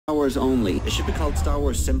Wars only. It should be called Star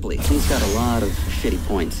Wars simply. He's got a lot of shitty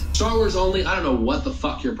points. Star Wars only? I don't know what the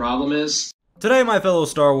fuck your problem is. Today, my fellow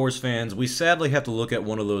Star Wars fans, we sadly have to look at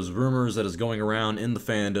one of those rumors that is going around in the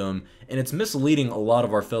fandom, and it's misleading a lot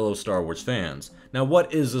of our fellow Star Wars fans. Now,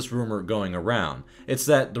 what is this rumor going around? It's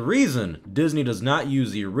that the reason Disney does not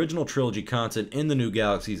use the original trilogy content in the new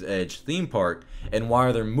Galaxy's Edge theme park, and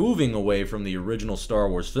why they're moving away from the original Star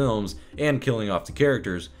Wars films and killing off the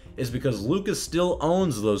characters, is because Lucas still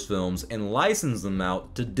owns those films and licensed them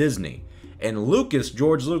out to Disney. And Lucas,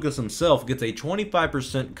 George Lucas himself, gets a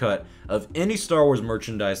 25% cut of any Star Wars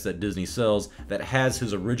merchandise that Disney sells that has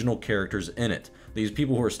his original characters in it. These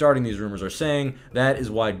people who are starting these rumors are saying that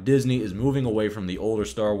is why Disney is moving away from the older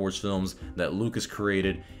Star Wars films that Lucas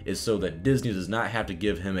created, is so that Disney does not have to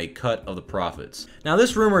give him a cut of the profits. Now,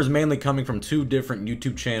 this rumor is mainly coming from two different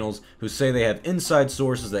YouTube channels who say they have inside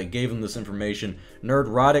sources that gave them this information.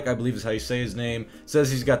 Nerdrotic, I believe is how you say his name,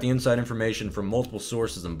 says he's got the inside information from multiple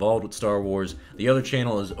sources involved with Star Wars. The other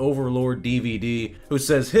channel is Overlord DVD, who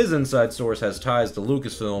says his inside source has ties to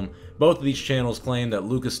Lucasfilm. Both of these channels claim that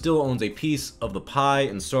Lucas still owns a piece of the pie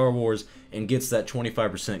in Star Wars and gets that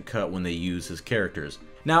 25% cut when they use his characters.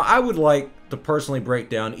 Now, I would like to personally break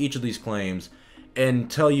down each of these claims and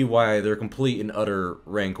tell you why they're complete and utter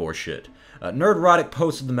rancor shit. Nerdrotic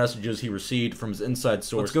posted the messages he received from his inside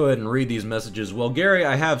source. Let's go ahead and read these messages. Well, Gary,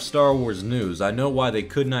 I have Star Wars news. I know why they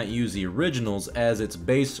could not use the originals as its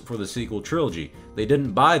base for the sequel trilogy. They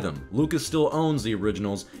didn't buy them. Lucas still owns the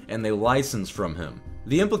originals, and they licensed from him.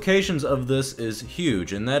 The implications of this is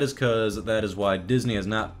huge, and that is because that is why Disney has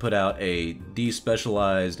not put out a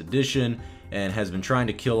despecialized edition and has been trying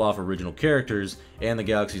to kill off original characters and the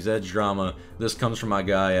Galaxy's Edge drama. This comes from my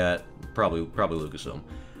guy at probably Lucasfilm.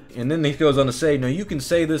 And then he goes on to say, no, you can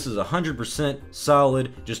say this is 100%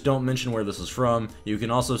 solid, just don't mention where this is from. You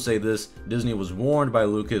can also say this, Disney was warned by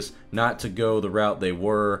Lucas not to go the route they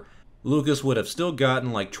were. Lucas would have still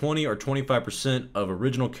gotten like 20 or 25% of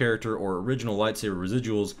original character or original lightsaber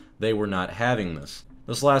residuals. They were not having this.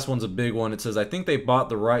 This last one's a big one. It says, I think they bought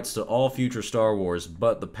the rights to all future Star Wars,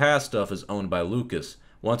 but the past stuff is owned by Lucas.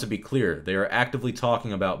 Want to be clear, they are actively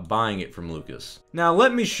talking about buying it from Lucas. Now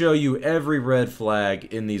let me show you every red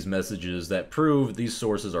flag in these messages that prove these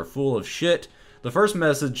sources are full of shit. The first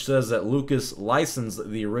message says that Lucas licensed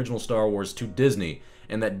the original Star Wars to Disney,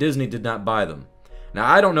 and that Disney did not buy them. Now,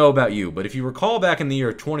 I don't know about you, but if you recall back in the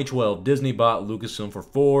year 2012, Disney bought Lucasfilm for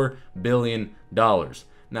 $4 billion.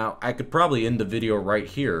 Now, I could probably end the video right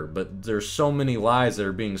here, but there's so many lies that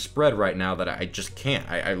are being spread right now that I just can't.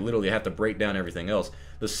 I literally have to break down everything else.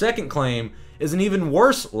 The second claim is an even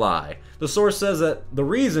worse lie. The source says that the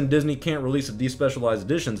reason Disney can't release the despecialized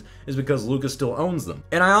editions is because Lucas still owns them.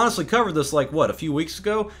 And I honestly covered this like, what, a few weeks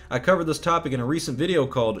ago? I covered this topic in a recent video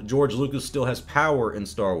called George Lucas Still Has Power in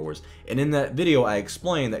Star Wars. And in that video, I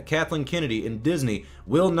explained that Kathleen Kennedy and Disney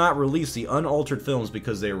will not release the unaltered films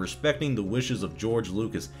because they are respecting the wishes of George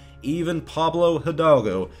Lucas. Even Pablo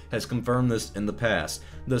Hidalgo has confirmed this in the past.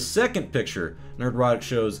 The second picture Nerdrotic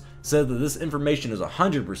shows said that this information is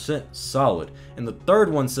 100% solid, and the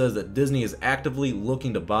third one says that Disney is actively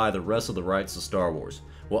looking to buy the rest of the rights to Star Wars.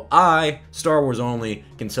 Well, I, Star Wars only,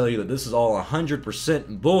 can tell you that this is all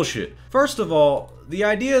 100% bullshit. First of all, the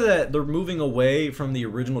idea that they're moving away from the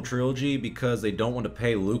original trilogy because they don't want to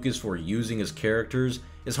pay Lucas for using his characters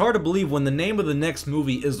is hard to believe when the name of the next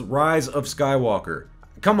movie is Rise of Skywalker.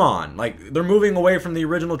 Come on, like, they're moving away from the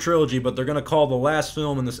original trilogy, but they're gonna call the last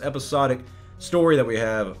film in this episodic story that we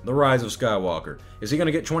have The Rise of Skywalker. Is he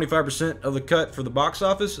gonna get 25% of the cut for the box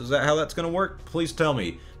office? Is that how that's gonna work? Please tell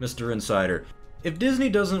me, Mr. Insider. If Disney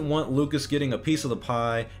doesn't want Lucas getting a piece of the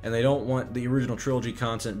pie, and they don't want the original trilogy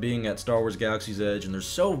content being at Star Wars Galaxy's Edge, and they're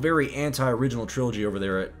so very anti-original trilogy over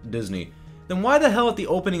there at Disney, then why the hell at the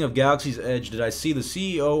opening of Galaxy's Edge did I see the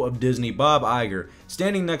CEO of Disney, Bob Iger,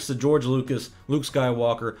 standing next to George Lucas, Luke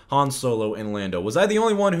Skywalker, Han Solo, and Lando? Was I the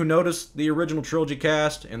only one who noticed the original trilogy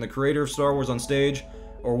cast and the creator of Star Wars on stage?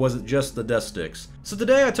 Or was it just the death sticks? So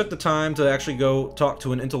today I took the time to actually go talk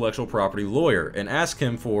to an intellectual property lawyer and ask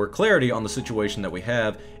him for clarity on the situation that we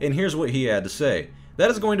have, and here's what he had to say. That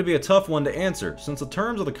is going to be a tough one to answer, since the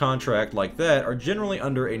terms of the contract like that are generally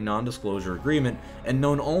under a non-disclosure agreement and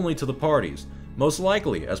known only to the parties. Most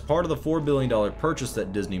likely, as part of the $4 billion purchase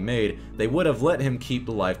that Disney made, they would have let him keep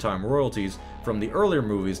the lifetime royalties from the earlier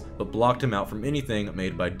movies, but blocked him out from anything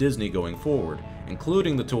made by Disney going forward,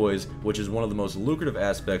 including the toys, which is one of the most lucrative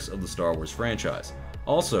aspects of the Star Wars franchise.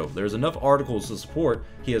 Also, there's enough articles to support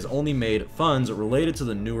he has only made funds related to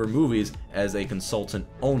the newer movies as a consultant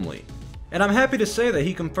only. And I'm happy to say that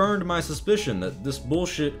he confirmed my suspicion that this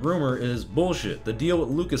bullshit rumor is bullshit. The deal with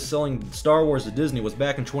Lucas selling Star Wars to Disney was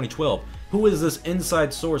back in 2012. Who is this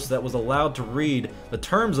inside source that was allowed to read the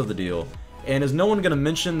terms of the deal? And is no one going to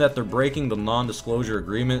mention that they're breaking the non-disclosure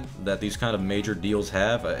agreement that these kind of major deals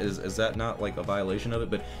have? Is that not like a violation of it?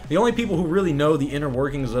 But the only people who really know the inner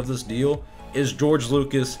workings of this deal is George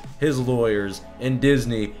Lucas, his lawyers, and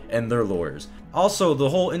Disney and their lawyers. Also, the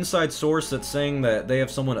whole inside source that's saying that they have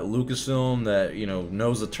someone at Lucasfilm that, you know,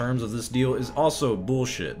 knows the terms of this deal is also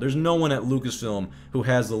bullshit. There's no one at Lucasfilm who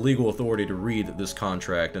has the legal authority to read this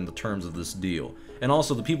contract and the terms of this deal. And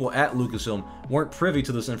also, the people at Lucasfilm weren't privy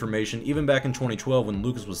to this information even back in 2012 when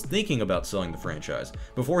Lucas was thinking about selling the franchise.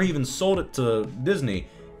 Before he even sold it to Disney,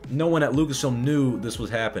 no one at Lucasfilm knew this was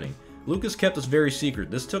happening. Lucas kept this very secret.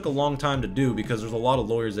 This took a long time to do because there's a lot of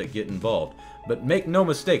lawyers that get involved. But make no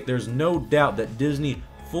mistake, there's no doubt that Disney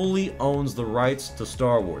fully owns the rights to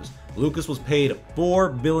Star Wars. Lucas was paid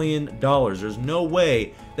 $4 billion. There's no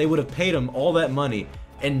way they would have paid him all that money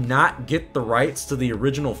and not get the rights to the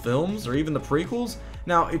original films or even the prequels.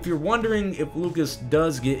 Now, if you're wondering if Lucas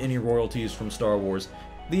does get any royalties from Star Wars,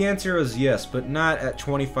 the answer is yes, but not at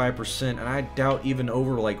 25%, and I doubt even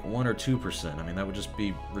over like 1 or 2%. I mean, that would just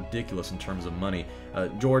be ridiculous in terms of money.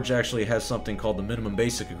 George actually has something called the Minimum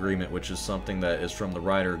Basic Agreement, which is something that is from the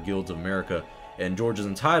Writer Guilds of America, and George is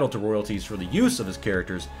entitled to royalties for the use of his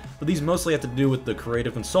characters, but these mostly have to do with the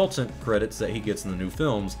creative consultant credits that he gets in the new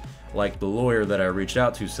films. Like the lawyer that I reached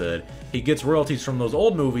out to said, he gets royalties from those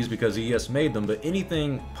old movies because he yes made them, but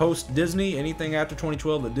anything post-Disney, anything after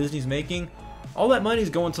 2012 that Disney's making, all that money's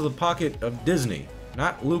going to the pocket of Disney,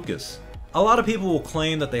 not Lucas. A lot of people will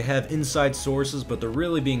claim that they have inside sources, but they're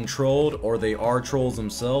really being trolled, or they are trolls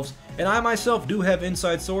themselves. And I myself do have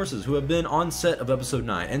inside sources who have been on set of Episode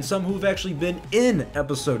 9, and some who've actually been in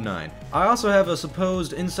Episode 9. I also have a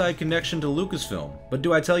supposed inside connection to Lucasfilm. But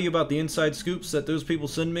do I tell you about the inside scoops that those people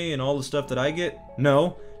send me and all the stuff that I get?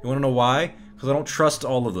 No. You wanna know why? Because I don't trust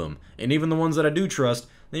all of them. And even the ones that I do trust,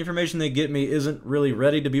 the information they get me isn't really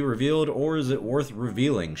ready to be revealed, or is it worth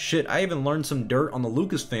revealing? Shit, I even learned some dirt on the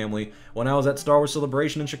Lucas family when I was at Star Wars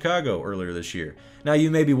Celebration in Chicago earlier this year. Now you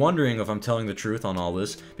may be wondering if I'm telling the truth on all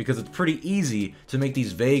this, because it's pretty easy to make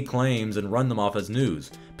these vague claims and run them off as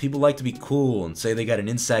news. People like to be cool and say they got an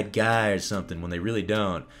inside guy or something when they really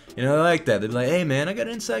don't. You know, they like that. They're like, hey man, I got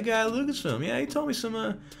an inside guy at Lucasfilm. Yeah, he told me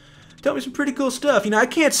some pretty cool stuff. You know, I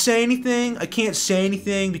can't say anything.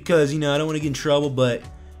 Because, you know, I don't want to get in trouble, but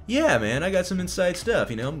yeah, man, I got some inside stuff,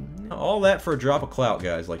 you know? All that for a drop of clout,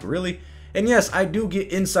 guys. Like, really? And yes, I do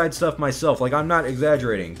get inside stuff myself. Like, I'm not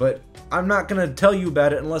exaggerating, but I'm not going to tell you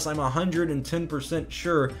about it unless I'm 110%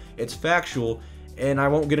 sure it's factual and I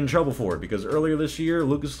won't get in trouble for it. Because earlier this year,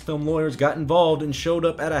 Lucasfilm lawyers got involved and showed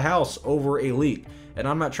up at a house over a leak. And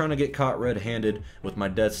I'm not trying to get caught red-handed with my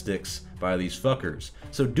death sticks by these fuckers.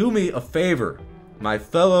 So do me a favor, my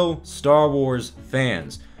fellow Star Wars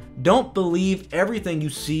fans. Don't believe everything you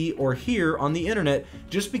see or hear on the internet.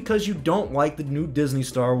 Just because you don't like the new Disney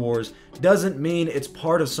Star Wars doesn't mean it's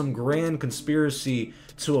part of some grand conspiracy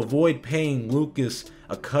to avoid paying Lucas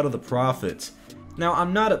a cut of the profits. Now,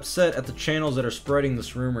 I'm not upset at the channels that are spreading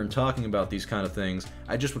this rumor and talking about these kind of things.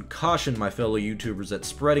 I just would caution my fellow YouTubers that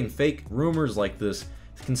spreading fake rumors like this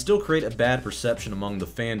can still create a bad perception among the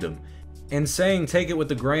fandom. And saying take it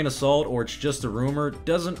with a grain of salt or it's just a rumor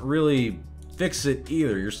doesn't really fix it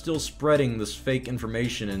either. You're still spreading this fake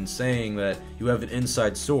information and saying that you have an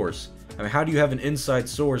inside source. I mean, how do you have an inside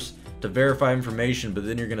source to verify information, but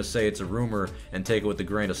then you're going to say it's a rumor and take it with a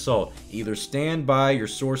grain of salt? Either stand by your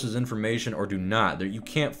source's information or do not. You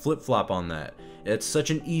can't flip-flop on that. It's such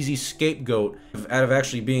an easy scapegoat out of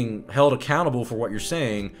actually being held accountable for what you're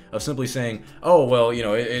saying, of simply saying, oh, well, you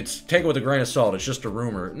know, it's take it with a grain of salt, it's just a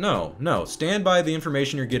rumor. No, stand by the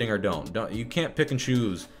information you're getting or don't. You can't pick and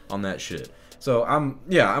choose on that shit. So I'm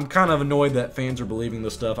kind of annoyed that fans are believing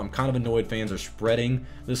this stuff. I'm kind of annoyed fans are spreading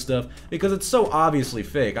this stuff because it's so obviously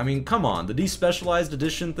fake. I mean, come on, the despecialized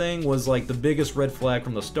edition thing was like the biggest red flag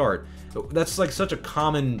from the start. That's like such a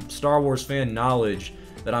common Star Wars fan knowledge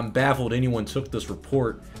that I'm baffled anyone took this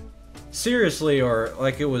report seriously or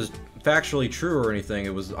like it was factually true or anything.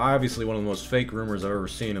 It was obviously one of the most fake rumors I've ever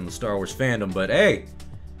seen in the Star Wars fandom, but hey,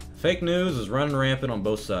 fake news is running rampant on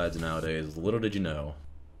both sides nowadays. Little did you know.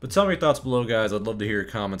 But tell me your thoughts below, guys. I'd love to hear your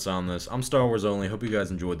comments on this. I'm Star Wars Only. Hope you guys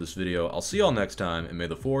enjoyed this video. I'll see y'all next time, and may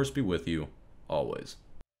the Force be with you, always.